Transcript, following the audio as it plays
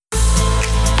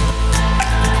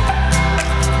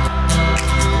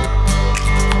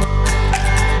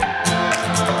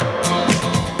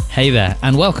Hey there,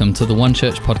 and welcome to the One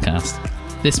Church podcast.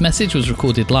 This message was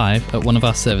recorded live at one of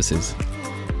our services.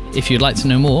 If you'd like to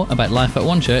know more about life at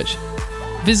One Church,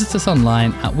 visit us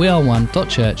online at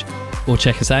weareone.church or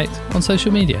check us out on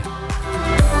social media.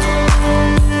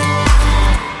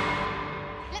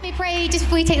 Let me pray just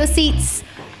before you take your seats.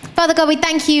 Father God, we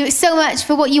thank you so much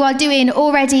for what you are doing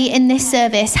already in this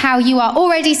service, how you are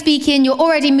already speaking, you're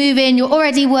already moving, you're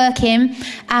already working.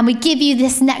 And we give you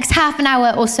this next half an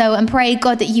hour or so and pray,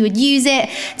 God, that you would use it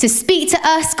to speak to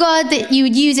us, God, that you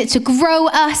would use it to grow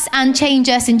us and change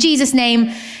us. In Jesus'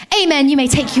 name, amen. You may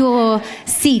take your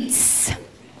seats.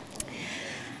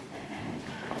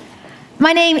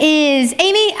 My name is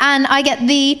Amy, and I get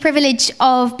the privilege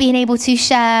of being able to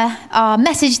share our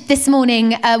message this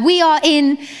morning. We are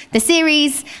in the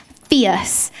series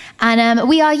Fierce, and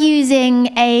we are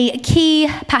using a key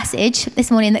passage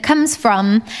this morning that comes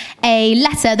from a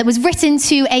letter that was written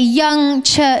to a young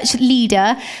church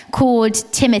leader called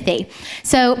Timothy.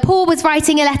 So Paul was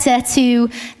writing a letter to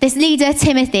this leader,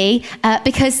 Timothy,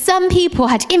 because some people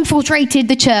had infiltrated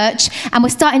the church and were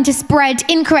starting to spread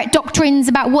incorrect doctrines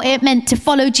about what it meant to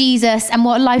follow Jesus and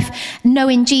what life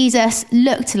knowing Jesus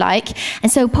looked like. And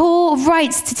so Paul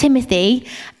writes to Timothy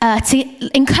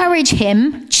to encourage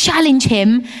him, challenge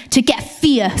him to get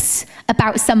fierce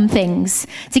about some things,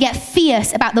 to get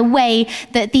fierce about the way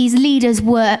that these leaders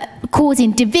were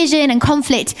causing division and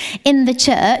conflict in the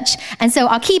church. And so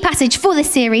our key passage for this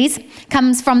series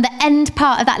comes from the end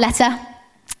part of that letter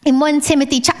in 1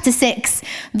 Timothy chapter 6,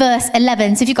 verse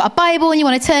 11. So if you've got a Bible and you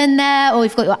want to turn there, or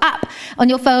you've got your app on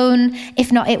your phone,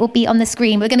 if not, it will be on the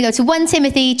screen. We're going to go to 1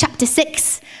 Timothy chapter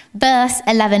 6, verse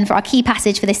 11 for our key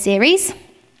passage for this series.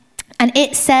 And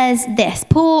it says this,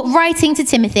 Paul writing to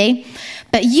Timothy,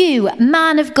 "But you,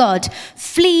 man of God,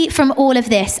 flee from all of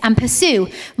this and pursue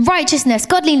righteousness,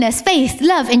 godliness, faith,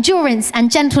 love, endurance,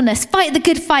 and gentleness. Fight the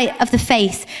good fight of the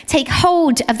faith. Take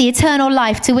hold of the eternal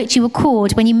life to which you were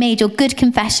called when you made your good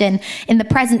confession in the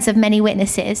presence of many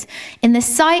witnesses. In the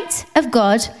sight of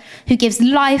God, who gives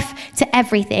life to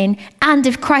everything, and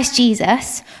of Christ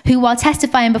Jesus, who while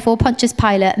testifying before Pontius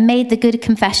Pilate made the good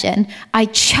confession, I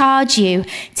charge you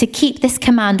to keep this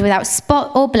command without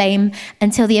spot or blame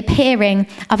until the appearing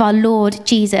of our Lord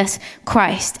Jesus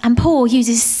Christ." And Paul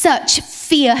uses such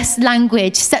fierce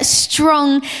language, such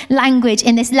strong language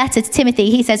in this letter to Timothy.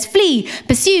 He says, flee,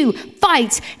 pursue,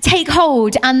 fight, take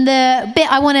hold. And the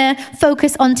bit I want to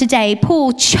focus on today,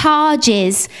 Paul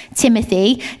charges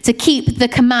Timothy to keep the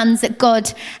commands that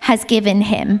God has given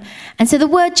him. And so the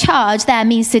word charge there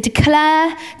means to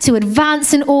declare, to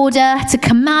advance an order, to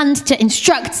command, to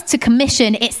instruct, to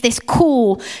commission. It's this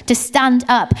call to stand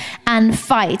up and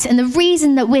fight. And the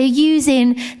reason that we're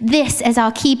using this as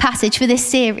our key passage for this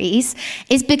series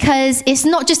is because it's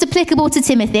not just applicable to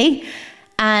Timothy,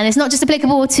 and it's not just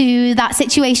applicable to that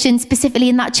situation specifically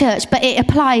in that church, but it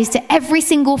applies to every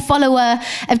single follower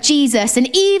of Jesus. And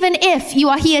even if you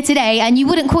are here today and you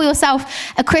wouldn't call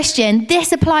yourself a Christian,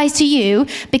 this applies to you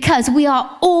because we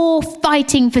are all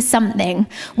fighting for something.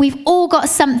 We've all got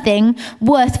something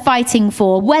worth fighting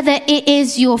for, whether it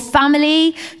is your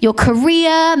family, your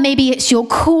career, maybe it's your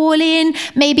calling,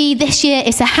 maybe this year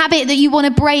it's a habit that you want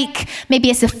to break,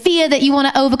 maybe it's a fear that you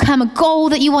want to overcome, a goal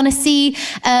that you want to see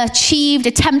achieved,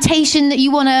 a temptation that you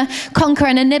want to conquer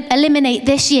and eliminate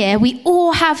this year. We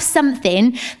all have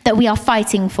something that we are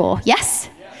fighting for. Yes?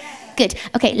 Good.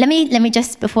 Okay, let me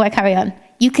just, before I carry on,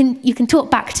 you can talk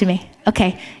back to me.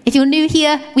 Okay. If you're new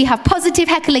here, we have positive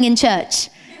heckling in church.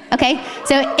 Okay?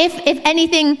 So if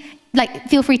anything,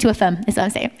 feel free to affirm, is what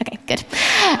I'm saying. Okay, good.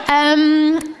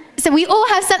 So we all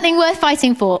have something worth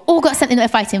fighting for, all got something that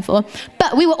we're fighting for,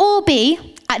 but we will all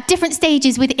be at different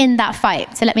stages within that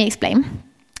fight. So let me explain.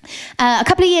 A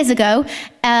couple of years ago,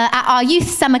 at our youth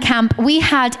summer camp, we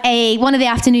had one of the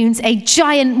afternoons, a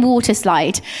giant water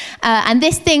slide. And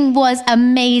this thing was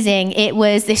amazing. It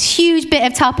was this huge bit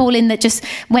of tarpaulin that just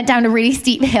went down a really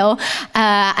steep hill,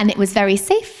 and it was very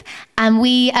safe. And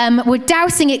we were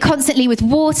dousing it constantly with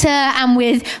water and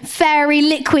with fairy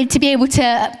liquid to be able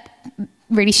to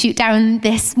really shoot down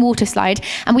this water slide.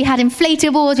 And we had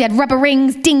inflatables, we had rubber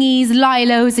rings, dinghies,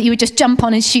 lilos that you would just jump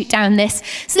on and shoot down this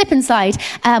slip and slide.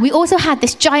 We also had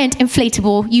this giant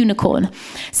inflatable unicorn.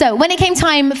 So when it came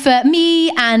time for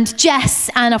me and Jess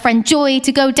and our friend Joy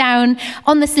to go down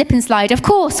on the slip and slide, of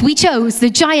course we chose the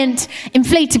giant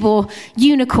inflatable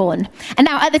unicorn. And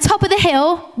now at the top of the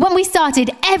hill, when we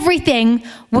started, everything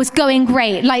was going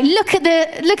great. Look at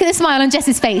the smile on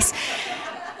Jess's face.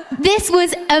 This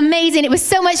was amazing. It was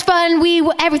so much fun.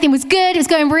 Everything was good. It was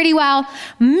going really well.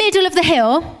 Middle of the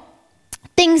hill,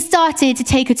 things started to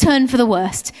take a turn for the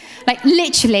worst.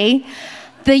 Literally,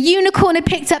 the unicorn had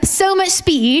picked up so much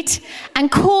speed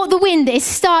and caught the wind that it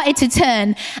started to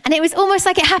turn. And it was almost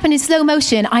like it happened in slow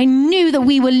motion. I knew that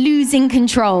we were losing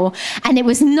control and it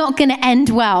was not going to end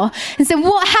well. And so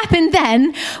what happened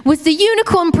then was the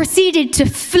unicorn proceeded to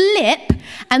flip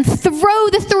and throw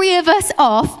the three of us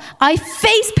off. I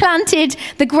face planted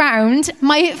the ground.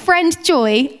 My friend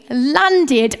Joy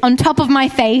landed on top of my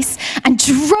face and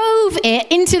drove it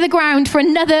into the ground for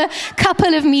another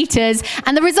couple of meters.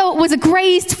 And the result was a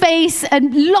grazed face, a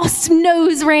lost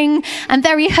nose ring, and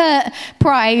very hurt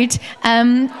pride.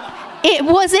 It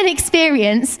was an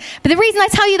experience. But the reason I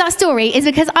tell you that story is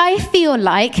because I feel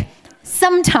like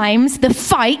sometimes the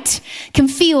fight can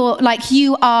feel like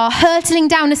you are hurtling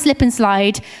down a slip and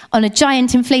slide on a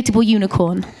giant inflatable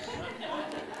unicorn.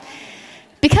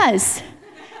 Because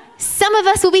some of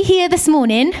us will be here this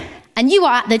morning and you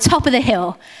are at the top of the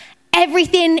hill.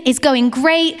 Everything is going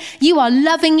great. You are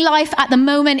loving life at the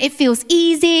moment. It feels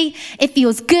easy. It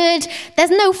feels good.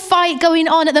 There's no fight going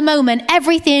on at the moment.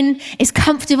 Everything is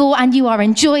comfortable and you are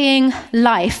enjoying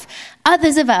life.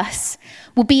 Others of us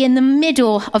will be in the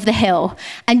middle of the hill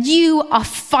and you are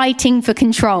fighting for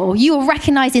control. You are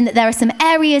recognizing that there are some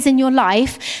areas in your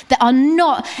life that are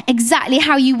not exactly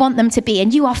how you want them to be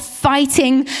and you are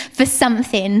fighting for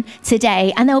something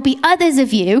today. And there will be others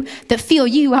of you that feel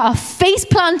you are face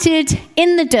planted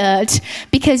in the dirt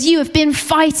because you have been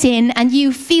fighting and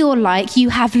you feel like you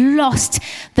have lost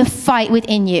the fight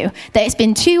within you. That it's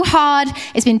been too hard,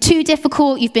 it's been too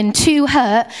difficult, you've been too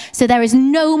hurt, so there is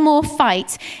no more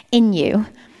fight in you.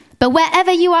 But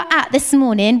wherever you are at this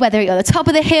morning, whether you're at the top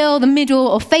of the hill, the middle,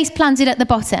 or face planted at the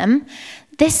bottom,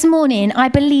 this morning I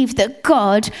believe that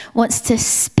God wants to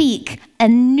speak a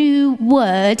new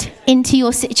word into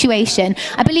your situation.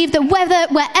 I believe that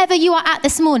wherever you are at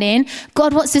this morning,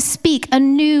 God wants to speak a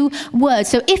new word.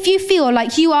 So if you feel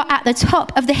like you are at the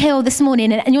top of the hill this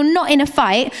morning and you're not in a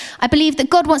fight, I believe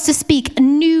that God wants to speak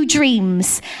new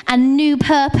dreams and new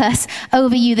purpose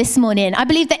over you this morning. I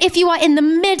believe that if you are in the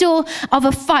middle of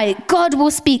a fight, God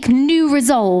will speak new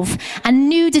resolve and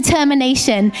new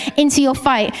determination into your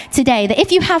fight today. That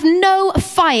if you have no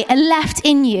fight left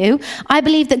in you, I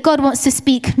believe that God wants to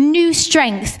speak new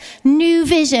strength, new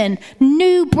vision,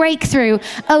 new breakthrough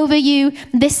over you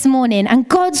this morning. And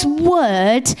God's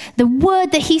word, the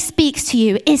word that he speaks to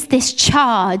you, is this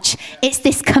charge. It's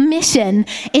this commission.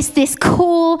 It's this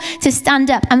call to stand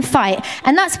up and fight.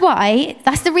 And that's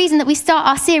the reason that we start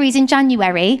our series in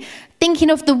January, thinking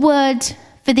of the word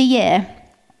for the year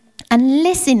and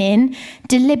listening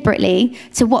deliberately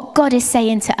to what God is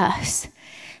saying to us.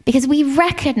 Because we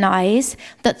recognize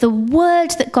that the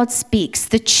word that God speaks,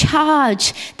 the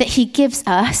charge that he gives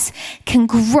us, can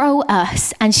grow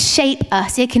us and shape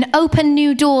us. It can open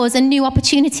new doors and new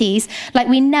opportunities like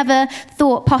we never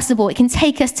thought possible. It can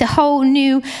take us to whole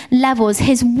new levels.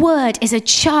 His word is a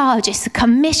charge, it's a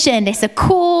commission, it's a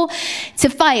call to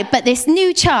fight. But this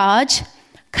new charge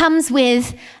comes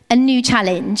with a new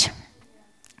challenge.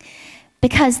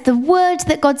 Because the word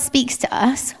that God speaks to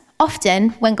us, often,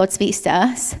 when God speaks to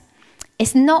us,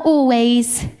 it's not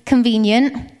always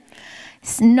convenient,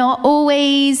 it's not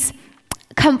always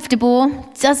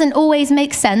comfortable, doesn't always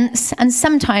make sense, and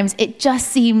sometimes it just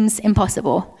seems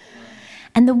impossible.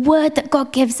 And the word that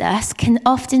God gives us can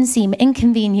often seem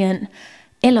inconvenient,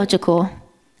 illogical,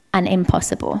 and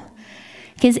impossible.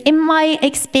 Because in my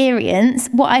experience,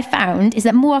 what I found is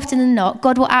that more often than not,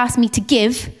 God will ask me to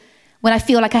give when I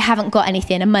feel like I haven't got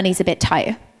anything and money's a bit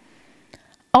tight.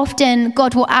 Often,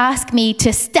 God will ask me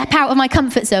to step out of my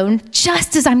comfort zone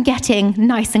just as I'm getting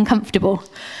nice and comfortable.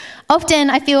 Often,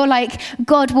 I feel like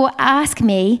God will ask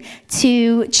me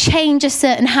to change a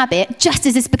certain habit just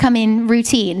as it's becoming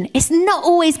routine. It's not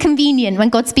always convenient when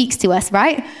God speaks to us,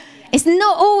 right? It's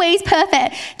not always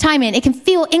perfect timing. It can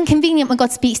feel inconvenient when God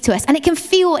speaks to us, and it can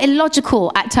feel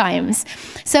illogical at times.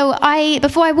 So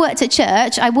before I worked at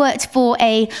church, I worked for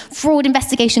a fraud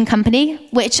investigation company,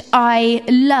 which I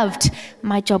loved.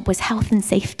 My job was health and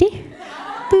safety.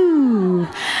 Boo.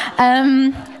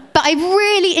 But I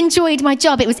really enjoyed my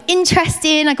job. It was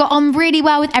interesting. I got on really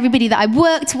well with everybody that I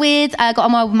worked with. I got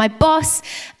on well with my boss.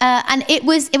 And it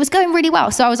was going really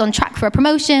well. So I was on track for a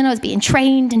promotion. I was being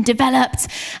trained and developed.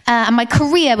 And my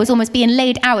career was almost being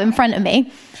laid out in front of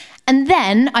me. And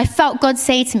then I felt God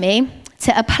say to me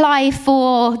to apply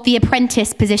for the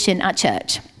apprentice position at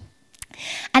church.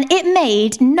 And it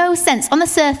made no sense. On the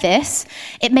surface,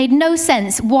 it made no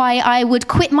sense why I would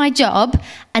quit my job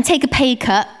and take a pay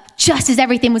cut just as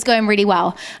everything was going really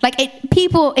well.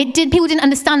 People didn't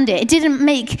understand it. It didn't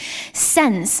make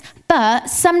sense. But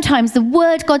sometimes the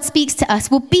word God speaks to us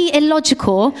will be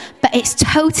illogical, but but it's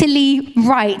totally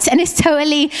right and it's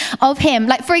totally of him.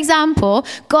 Like, for example,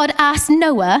 God asked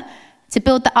Noah to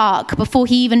build the ark before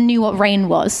he even knew what rain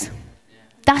was.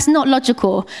 That's not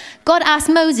logical. God asked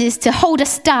Moses to hold a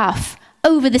staff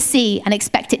over the sea and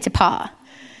expect it to part.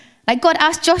 Like, God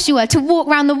asked Joshua to walk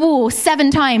around the wall 7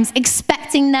 times,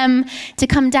 expecting them to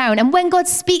come down. And when God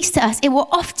speaks to us, it will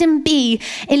often be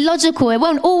illogical. It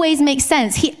won't always make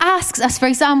sense. He asks us, for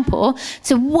example,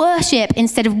 to worship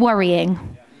instead of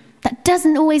worrying. That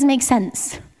doesn't always make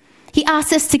sense. He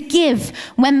asks us to give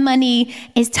when money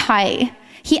is tight.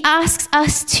 He asks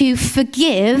us to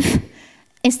forgive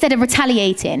instead of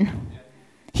retaliating.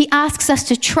 He asks us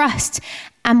to trust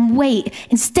and wait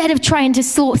instead of trying to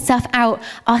sort stuff out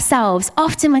ourselves.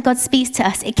 Often when God speaks to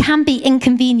us, it can be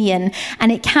inconvenient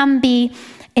and it can be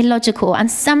illogical, and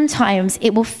sometimes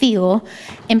it will feel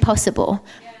impossible.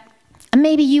 And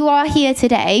maybe you are here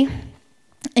today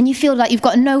and you feel like you've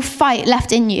got no fight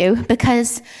left in you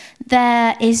because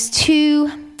the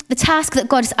task that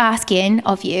God is asking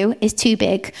of you is too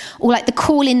big, or like the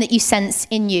calling that you sense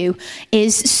in you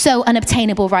is so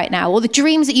unobtainable right now, or the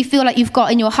dreams that you feel like you've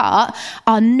got in your heart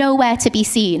are nowhere to be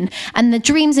seen, and the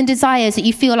dreams and desires that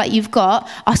you feel like you've got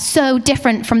are so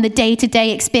different from the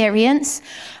day-to-day experience.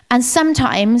 And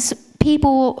sometimes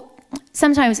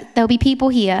there'll be people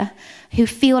here who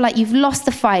feel like you've lost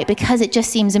the fight because it just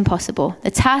seems impossible.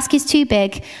 The task is too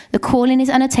big, the calling is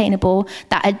unattainable,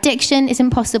 that addiction is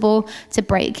impossible to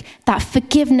break, that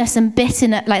forgiveness and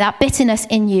bitterness, like that bitterness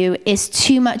in you is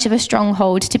too much of a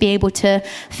stronghold to be able to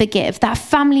forgive. That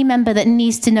family member that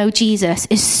needs to know Jesus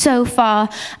is so far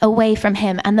away from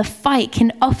him, and the fight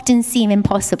can often seem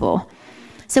impossible.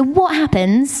 So what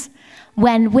happens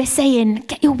when we're saying,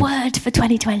 get your word for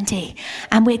 2020,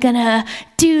 and we're going to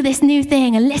do this new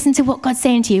thing and listen to what God's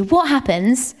saying to you? What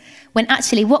happens when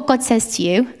actually what God says to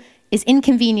you is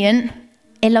inconvenient,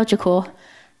 illogical,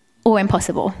 or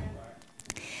impossible?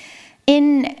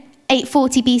 In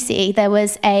 840 BC, there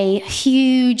was a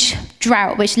huge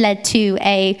drought which led to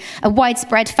a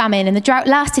widespread famine, and the drought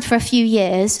lasted for a few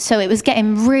years, so it was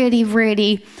getting really,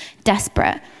 really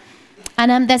desperate.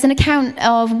 And there's an account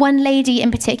of one lady in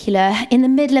particular in the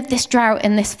middle of this drought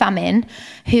and this famine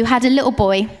who had a little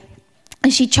boy,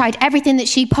 and she tried everything that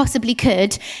she possibly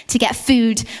could to get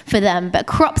food for them. But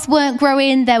crops weren't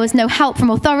growing, there was no help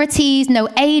from authorities, no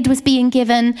aid was being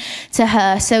given to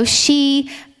her. So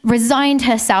she resigned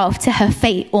herself to her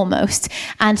fate almost,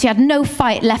 and she had no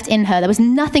fight left in her. There was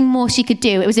nothing more she could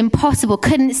do. It was impossible,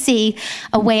 couldn't see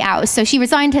a way out. So she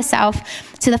resigned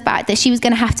herself to the fact that she was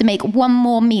going to have to make one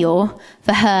more meal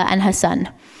for her and her son.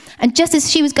 And just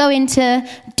as she was going to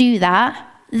do that,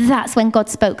 that's when God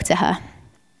spoke to her.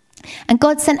 And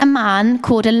God sent a man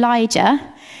called Elijah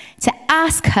to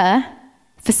ask her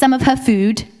for some of her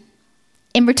food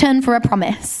in return for a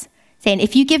promise, saying,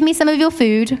 if you give me some of your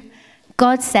food,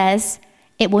 God says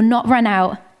it will not run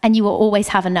out and you will always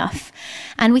have enough.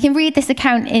 And we can read this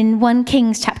account in 1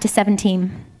 Kings chapter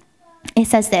 17. It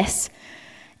says this: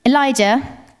 Elijah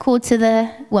called to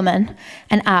the woman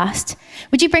and asked,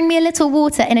 would you bring me a little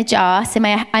water in a jar so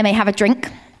I may have a drink?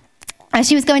 As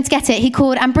she was going to get it, he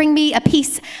called, and bring me a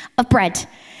piece of bread.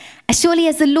 As surely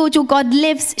as the Lord your God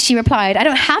lives, she replied, I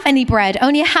don't have any bread,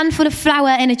 only a handful of flour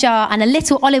in a jar and a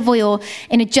little olive oil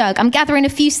in a jug. I'm gathering a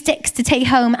few sticks to take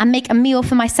home and make a meal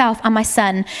for myself and my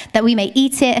son, that we may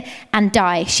eat it and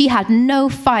die. She had no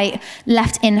fight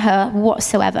left in her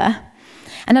whatsoever.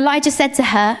 And Elijah said to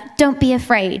her, don't be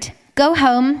afraid. Go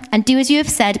home and do as you have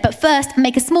said, but first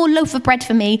make a small loaf of bread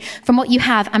for me from what you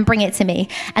have and bring it to me.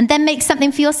 And then make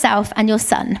something for yourself and your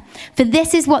son. For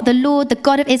this is what the Lord, the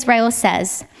God of Israel,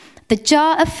 says. The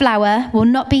jar of flour will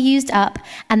not be used up,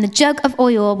 and the jug of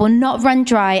oil will not run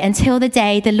dry until the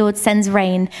day the Lord sends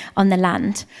rain on the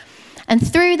land. And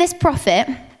through this prophet,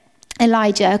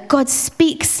 Elijah, God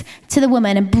speaks to the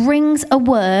woman and brings a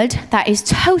word that is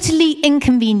totally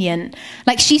inconvenient.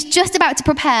 Like, she's just about to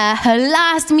prepare her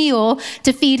last meal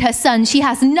to feed her son. She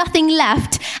has nothing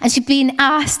left, and she's been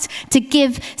asked to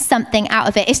give something out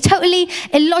of it. It's totally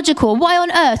illogical. Why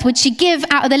on earth would she give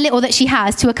out of the little that she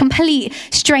has to a complete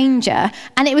stranger?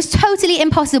 And it was totally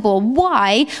impossible.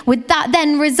 Why would that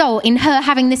then result in her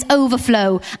having this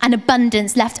overflow and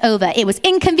abundance left over? It was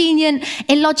inconvenient,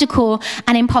 illogical,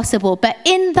 and impossible. But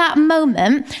in that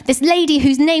moment, this lady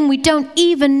whose name we don't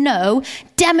even know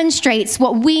demonstrates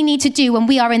what we need to do when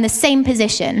we are in the same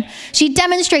position. She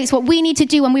demonstrates what we need to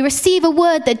do when we receive a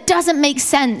word that doesn't make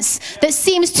sense, that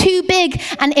seems too big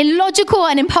and illogical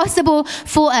and impossible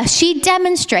for us. She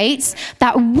demonstrates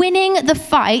that winning the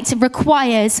fight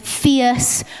requires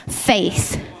fierce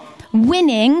faith.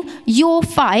 winning your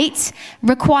fight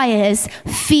requires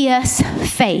fierce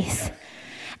faith.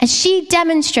 And she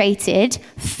demonstrated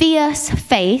fierce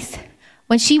faith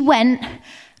when she went,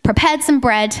 prepared some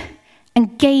bread,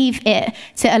 and gave it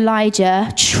to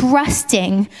Elijah,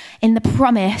 trusting in the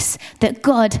promise that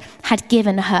God had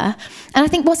given her. And I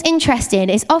think what's interesting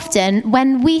is often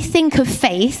when we think of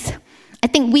faith, I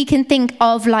think we can think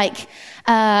of like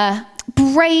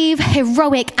brave,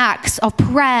 heroic acts of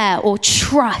prayer or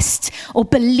trust or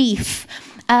belief.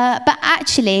 But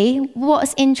actually,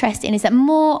 what's interesting is that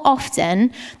more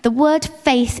often, the word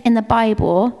faith in the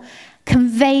Bible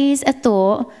conveys a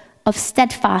thought of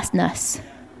steadfastness,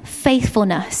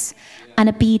 faithfulness, and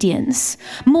obedience.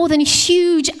 More than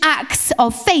huge acts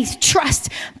of faith, trust,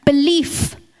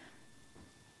 belief.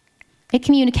 It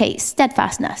communicates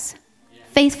steadfastness,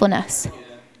 faithfulness,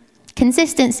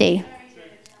 consistency,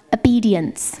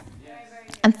 obedience.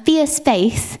 And fierce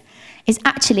faith is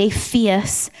actually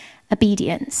fierce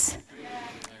obedience.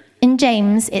 In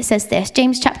James, it says this,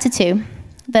 James chapter 2,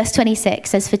 verse 26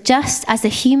 says, "For just as the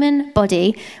human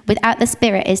body without the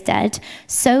spirit is dead,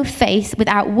 so faith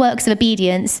without works of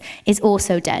obedience is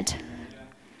also dead."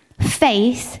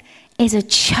 Faith is a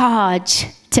charge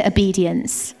to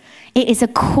obedience. It is a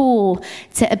call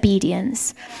to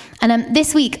obedience. And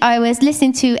this week I was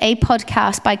listening to a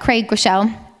podcast by Craig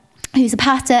Groeschel, who's a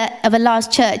pastor of a large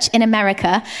church in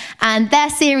America. And their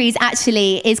series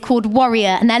actually is called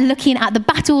Warrior. And they're looking at the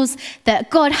battles that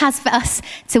God has for us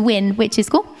to win, which is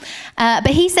cool. But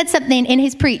he said something in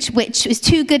his preach which was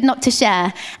too good not to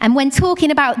share. And when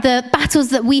talking about the battles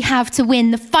that we have to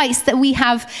win, the fights that we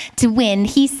have to win,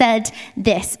 he said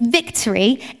this: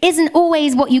 victory isn't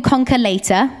always what you conquer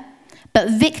later, but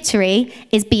victory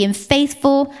is being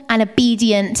faithful and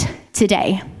obedient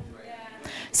today.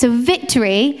 So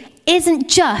victory isn't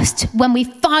just when we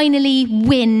finally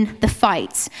win the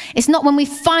fight. It's not when we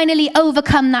finally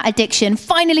overcome that addiction,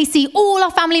 finally see all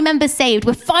our family members saved,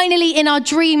 we're finally in our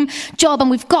dream job and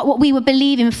we've got what we were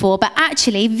believing for. But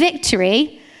actually,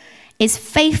 victory is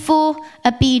faithful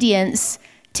obedience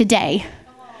today.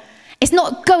 It's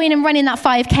not going and running that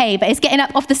 5K, but it's getting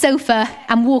up off the sofa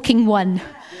and walking one.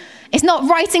 It's not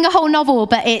writing a whole novel,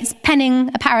 but it's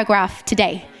penning a paragraph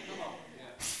today.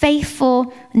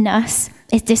 Faithfulness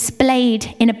is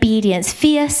displayed in obedience.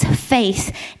 Fierce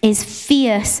faith is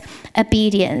fierce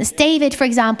obedience. David, for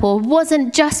example,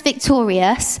 wasn't just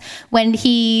victorious when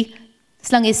he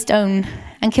slung his stone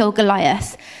and killed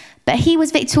Goliath, but he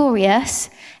was victorious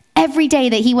every day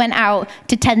that he went out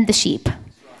to tend the sheep.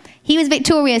 He was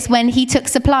victorious when he took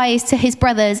supplies to his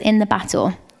brothers in the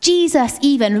battle. Jesus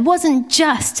even wasn't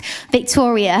just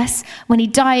victorious when he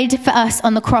died for us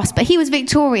on the cross, but he was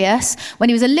victorious when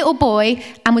he was a little boy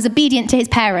and was obedient to his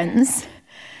parents.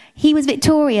 He was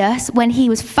victorious when he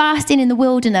was fasting in the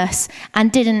wilderness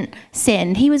and didn't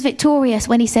sin. He was victorious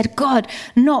when he said, "God,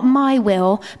 not my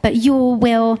will, but your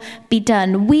will be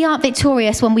done." We aren't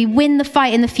victorious when we win the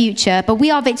fight in the future, but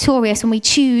we are victorious when we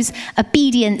choose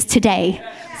obedience today.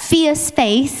 Fierce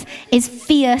faith is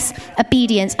fierce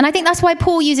obedience. And I think that's why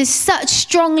Paul uses such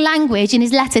strong language in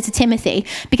his letter to Timothy,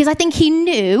 because I think he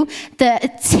knew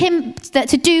that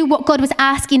to do what God was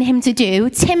asking him to do,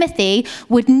 Timothy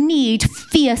would need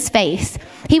fierce faith.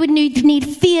 He would need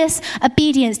fierce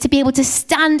obedience to be able to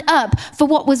stand up for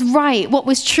what was right, what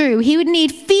was true. He would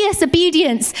need fierce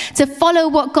obedience to follow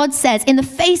what God says in the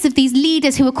face of these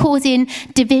leaders who are causing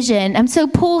division. And so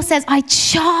Paul says, I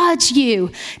charge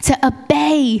you to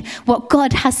obey what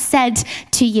God has said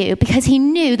to you, because he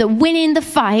knew that winning the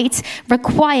fight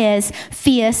requires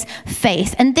fierce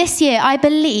faith. And this year, I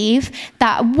believe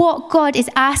that what God is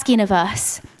asking of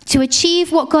us, to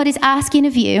achieve what God is asking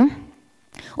of you,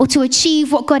 or to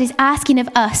achieve what God is asking of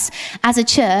us as a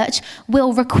church,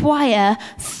 will require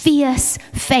fierce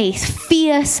faith,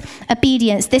 fierce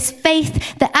obedience. This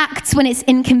faith that acts when it's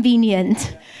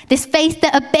inconvenient. This faith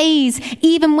that obeys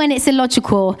even when it's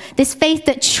illogical. This faith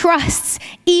that trusts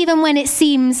even when it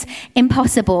seems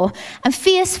impossible. And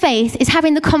fierce faith is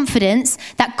having the confidence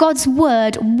that God's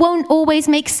word won't always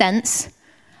make sense,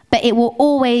 but it will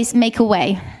always make a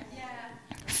way.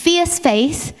 Fierce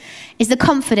faith is the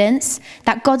confidence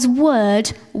that God's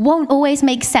word won't always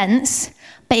make sense,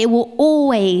 but it will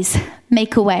always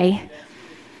make a way.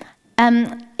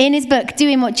 In his book,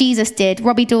 Doing What Jesus Did,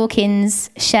 Robbie Dawkins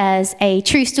shares a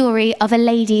true story of a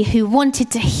lady who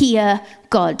wanted to hear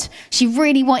God. She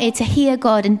really wanted to hear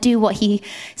God and do what he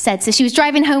said. So she was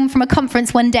driving home from a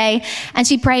conference one day and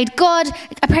she prayed, God,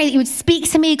 I pray that you would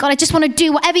speak to me. God, I just want to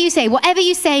do whatever you say. Whatever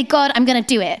you say, God, I'm going to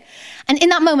do it. And in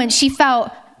that moment, she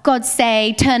felt God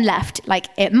say, turn left. Like,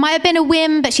 it might have been a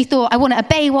whim, but she thought, I want to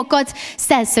obey what God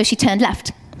says, so she turned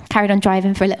left. carried on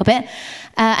driving for a little bit.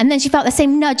 And then she felt the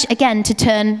same nudge again to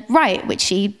turn right, which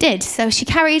she did. So she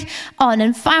carried on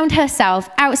and found herself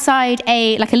outside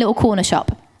a little corner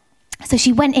shop. So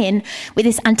she went in with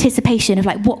this anticipation of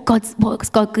like, what's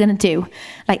God going to do?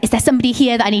 Like, is there somebody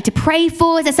here that I need to pray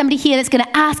for? Is there somebody here that's going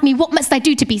to ask me, what must I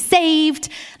do to be saved?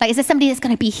 Like, is there somebody that's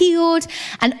going to be healed?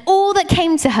 And all that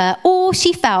came to her, all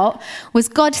she felt was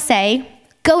God say,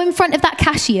 go in front of that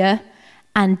cashier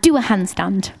and do a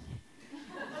handstand.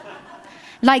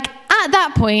 Like, at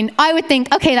that point, I would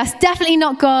think, okay, that's definitely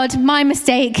not God, my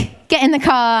mistake, get in the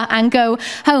car and go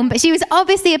home. But she was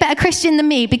obviously a better Christian than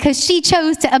me because she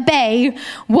chose to obey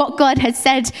what God had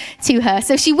said to her.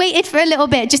 So she waited for a little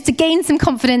bit just to gain some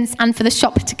confidence and for the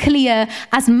shop to clear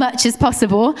as much as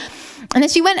possible. And then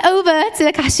she went over to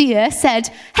the cashier, said,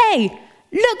 hey,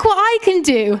 look what I can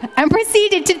do, and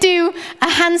proceeded to do a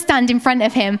handstand in front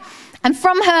of him. And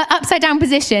from her upside down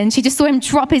position, she just saw him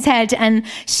drop his head and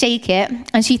shake it.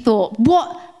 And she thought,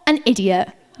 what an idiot.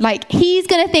 Like, he's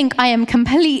going to think I am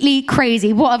completely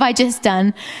crazy. What have I just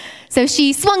done? So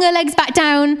she swung her legs back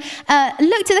down,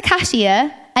 looked at the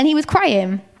cashier, and he was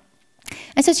crying.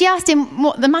 And so she asked him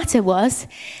what the matter was.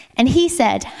 And he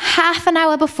said, half an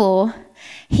hour before,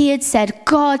 he had said,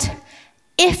 God,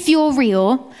 if you're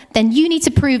real, then you need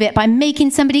to prove it by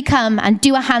making somebody come and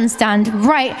do a handstand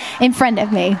right in front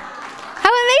of me. How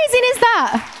amazing is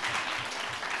that?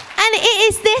 And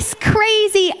it is this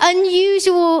crazy,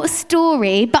 unusual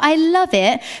story, but I love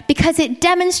it because it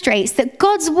demonstrates that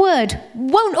God's word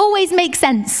won't always make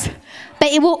sense, but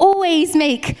it will always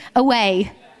make a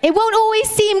way. It won't always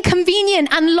seem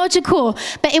convenient and logical,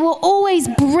 but it will always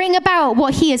bring about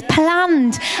what he has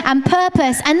planned and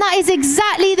purpose. And that is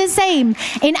exactly the same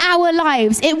in our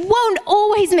lives. It won't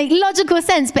always make logical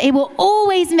sense, but it will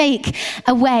always make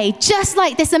a way. Just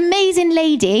like this amazing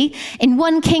lady in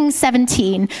 1 Kings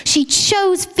 17, she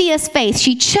chose fierce faith.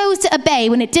 She chose to obey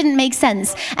when it didn't make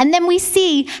sense. And then we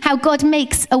see how God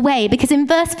makes a way, because in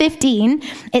verse 15,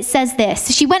 it says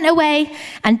this: she went away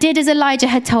and did as Elijah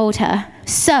had told her.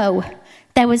 So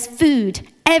there was food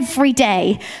every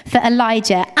day for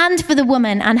Elijah and for the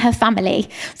woman and her family.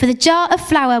 For the jar of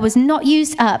flour was not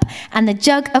used up, and the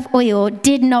jug of oil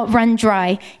did not run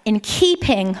dry, in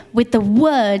keeping with the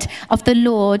word of the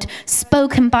Lord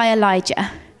spoken by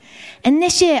Elijah. And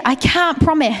this year, I can't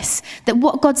promise that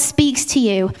what God speaks to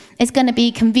you is going to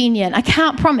be convenient. I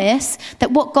can't promise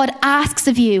that what God asks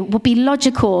of you will be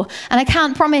logical. And I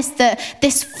can't promise that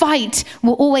this fight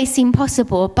will always seem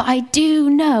possible. But I do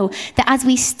know that as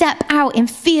we step out in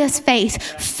fierce faith,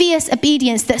 fierce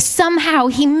obedience, that somehow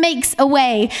he makes a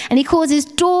way and he causes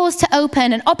doors to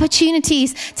open and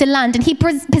opportunities to land. And he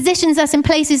positions us in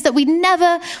places that we'd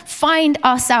never find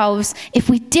ourselves if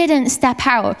we didn't step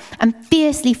out and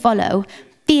fiercely follow,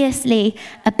 fiercely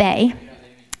obey.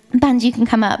 Band, you can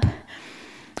come up.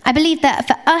 I believe that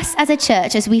for us as a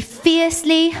church, as we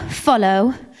fiercely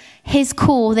follow his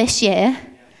call this year,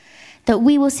 that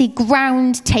we will see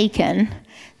ground taken,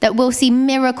 that we'll see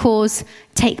miracles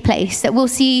take place, that we'll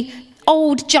see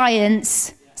old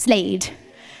giants slayed,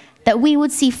 that we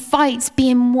would see fights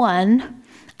being won,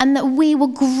 and that we will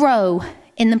grow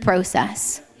in the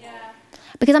process.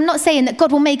 Because I'm not saying that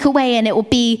God will make a way and it will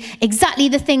be exactly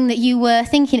the thing that you were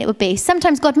thinking it would be.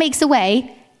 Sometimes God makes a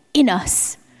way in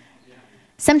us.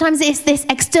 Sometimes it's this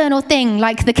external thing,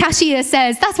 like the cashier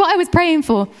says, that's what I was praying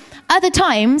for. Other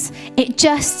times,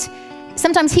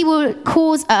 sometimes he will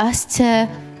cause us to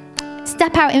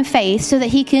step out in faith so that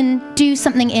he can do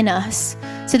something in us,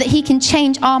 so that he can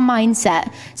change our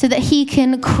mindset, so that he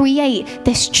can create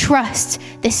this trust,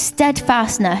 this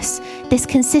steadfastness, this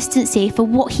consistency for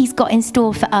what he's got in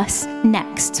store for us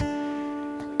next.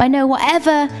 But I know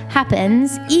whatever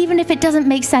happens, even if it doesn't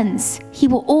make sense, he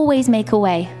will always make a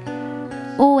way.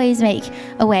 Always make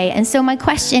a way. And so my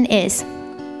question is,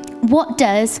 what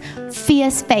does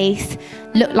fierce faith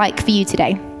look like for you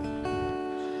today?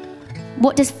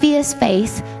 What does fierce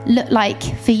faith look like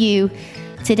for you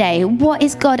today? What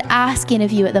is God asking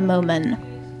of you at the moment?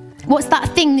 What's that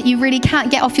thing that you really can't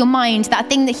get off your mind? That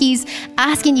thing that he's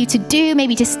asking you to do,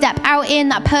 maybe to step out in,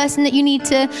 that person that you need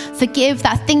to forgive,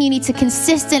 that thing you need to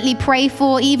consistently pray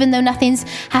for, even though nothing's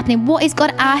happening. What is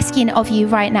God asking of you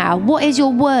right now? What is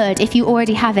your word, if you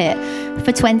already have it,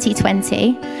 for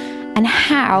 2020? And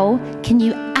how can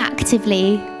you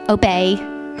actively obey,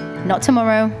 not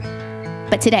tomorrow,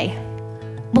 but today?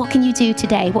 What can you do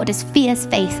today? What does fierce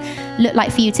faith look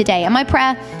like for you today? And my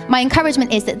prayer, my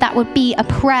encouragement is that would be a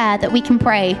prayer that we can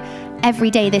pray every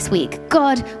day this week.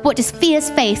 God, what does fierce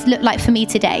faith look like for me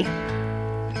today?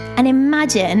 And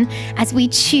imagine as we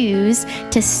choose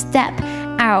to step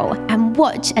out and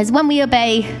watch as when we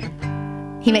obey,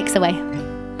 he makes a way.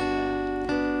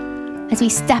 As we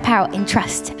step out in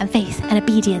trust and faith and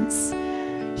obedience,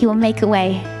 he will make a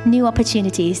way, new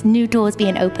opportunities, new doors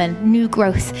being opened, new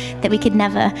growth that we could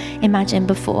never imagine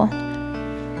before.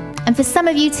 And for some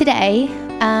of you today,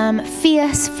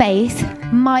 fierce faith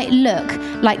might look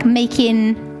like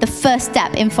making the first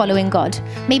step in following God.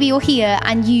 Maybe you're here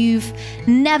and you've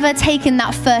never taken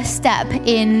that first step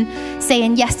in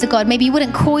saying yes to God. Maybe you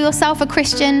wouldn't call yourself a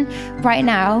Christian right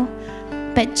now,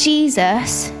 but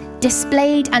Jesus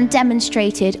displayed and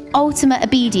demonstrated ultimate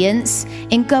obedience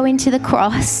in going to the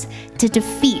cross to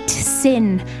defeat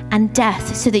sin and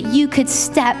death so that you could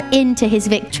step into his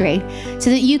victory, so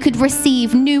that you could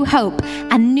receive new hope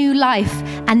and new life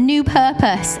and new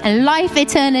purpose and life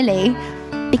eternally.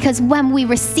 Because when we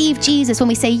receive Jesus, when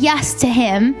we say yes to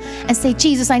him and say,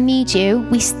 Jesus, I need you,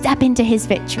 we step into his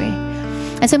victory.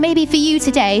 And so maybe for you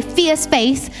today, fierce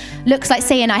faith looks like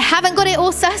saying, I haven't got it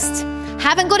all sussed,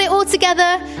 haven't got it all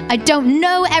together, I don't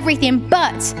know everything,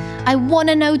 but I want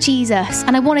to know Jesus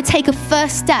and I want to take a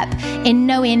first step in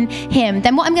knowing him.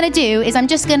 Then what I'm going to do is I'm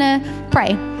just going to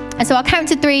pray. And so I'll count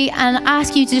to 3 and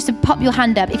ask you to just pop your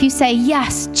hand up. If you say,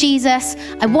 yes, Jesus,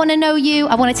 I want to know you,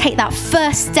 I want to take that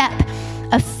first step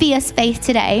of fierce faith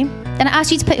today, then I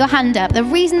ask you to put your hand up. The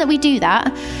reason that we do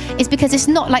that is because it's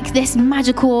not like this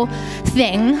magical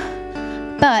thing,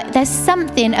 but there's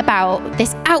something about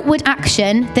this outward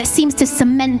action that seems to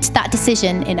cement that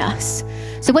decision in us.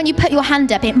 So when you put your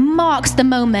hand up, it marks the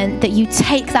moment that you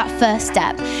take that first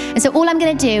step. And so all I'm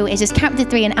going to do is just count to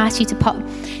 3 and ask you to pop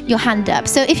your hand up.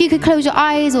 So if you could close your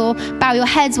eyes or bow your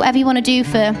heads, whatever you want to do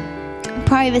for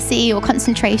privacy or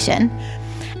concentration.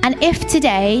 And if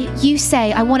today you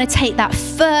say, I want to take that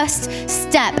first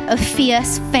step of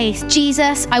fierce faith,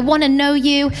 Jesus, I want to know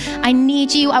you, I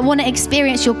need you, I want to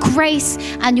experience your grace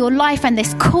and your life and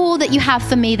this call that you have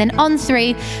for me, then on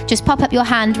 3, just pop up your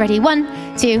hand. Ready?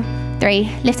 1, 2,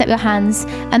 3. Lift up your hands.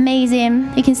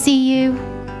 Amazing. You can see you.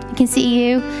 You can see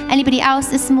you. Anybody else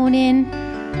this morning?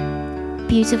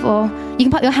 Beautiful. You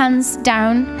can put your hands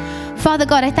down. Father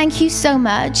God, I thank you so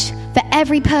much for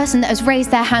every person that has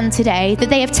raised their hand today, that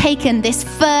they have taken this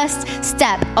first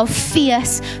step of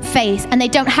fierce faith, and they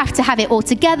don't have to have it all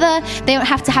together, they don't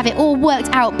have to have it all worked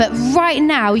out, but right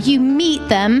now you meet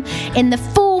them in the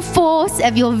full force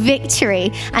of your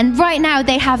victory, and right now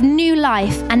they have new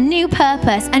life and new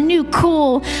purpose and new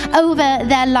call over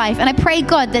their life. And I pray,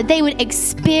 God, that they would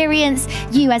experience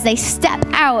you as they step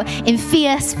out in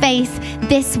fierce faith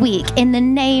this week in the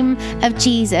name of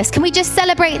Jesus. Can we just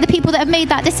celebrate the people that have made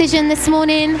that decision this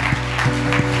morning?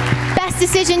 Best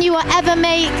decision you will ever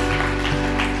make.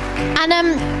 And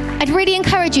I'd really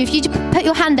encourage you, if you put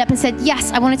your hand up and said,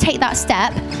 yes, I want to take that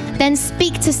step, then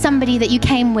speak to somebody that you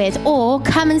came with, or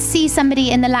come and see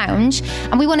somebody in the lounge,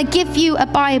 and we want to give you a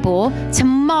Bible to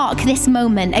mark this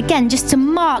moment. Again, just to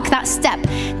mark that step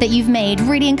that you've made.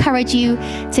 Really encourage you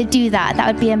to do that. That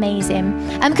would be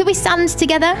amazing. Could we stand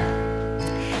together?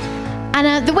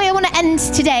 And the way I want to end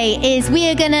today is we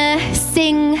are going to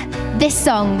sing this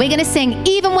song. We're going to sing,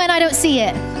 even when I don't see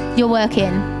it, you're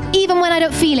working. Even when I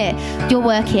don't feel it, you're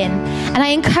working. And I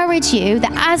encourage you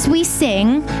that as we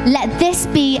sing, let this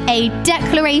be a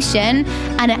declaration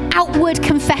and an outward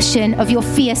confession of your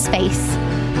fierce faith.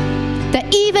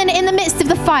 That even in the midst of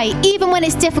the fight, even when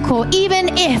it's difficult,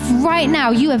 even if right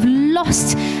now you have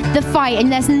lost the fight and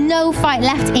there's no fight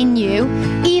left in you,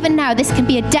 even now this can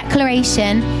be a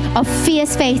declaration of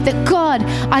fierce faith that God,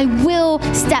 I will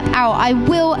step out, I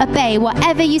will obey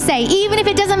whatever you say, even if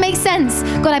it doesn't make sense.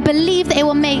 God, I believe that it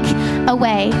will make a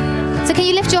way. So can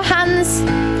you lift your hands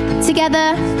together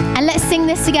and let's sing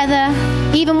this together,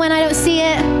 even when I don't see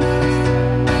it.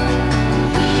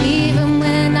 Even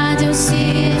when I don't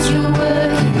see it, you're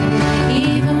working.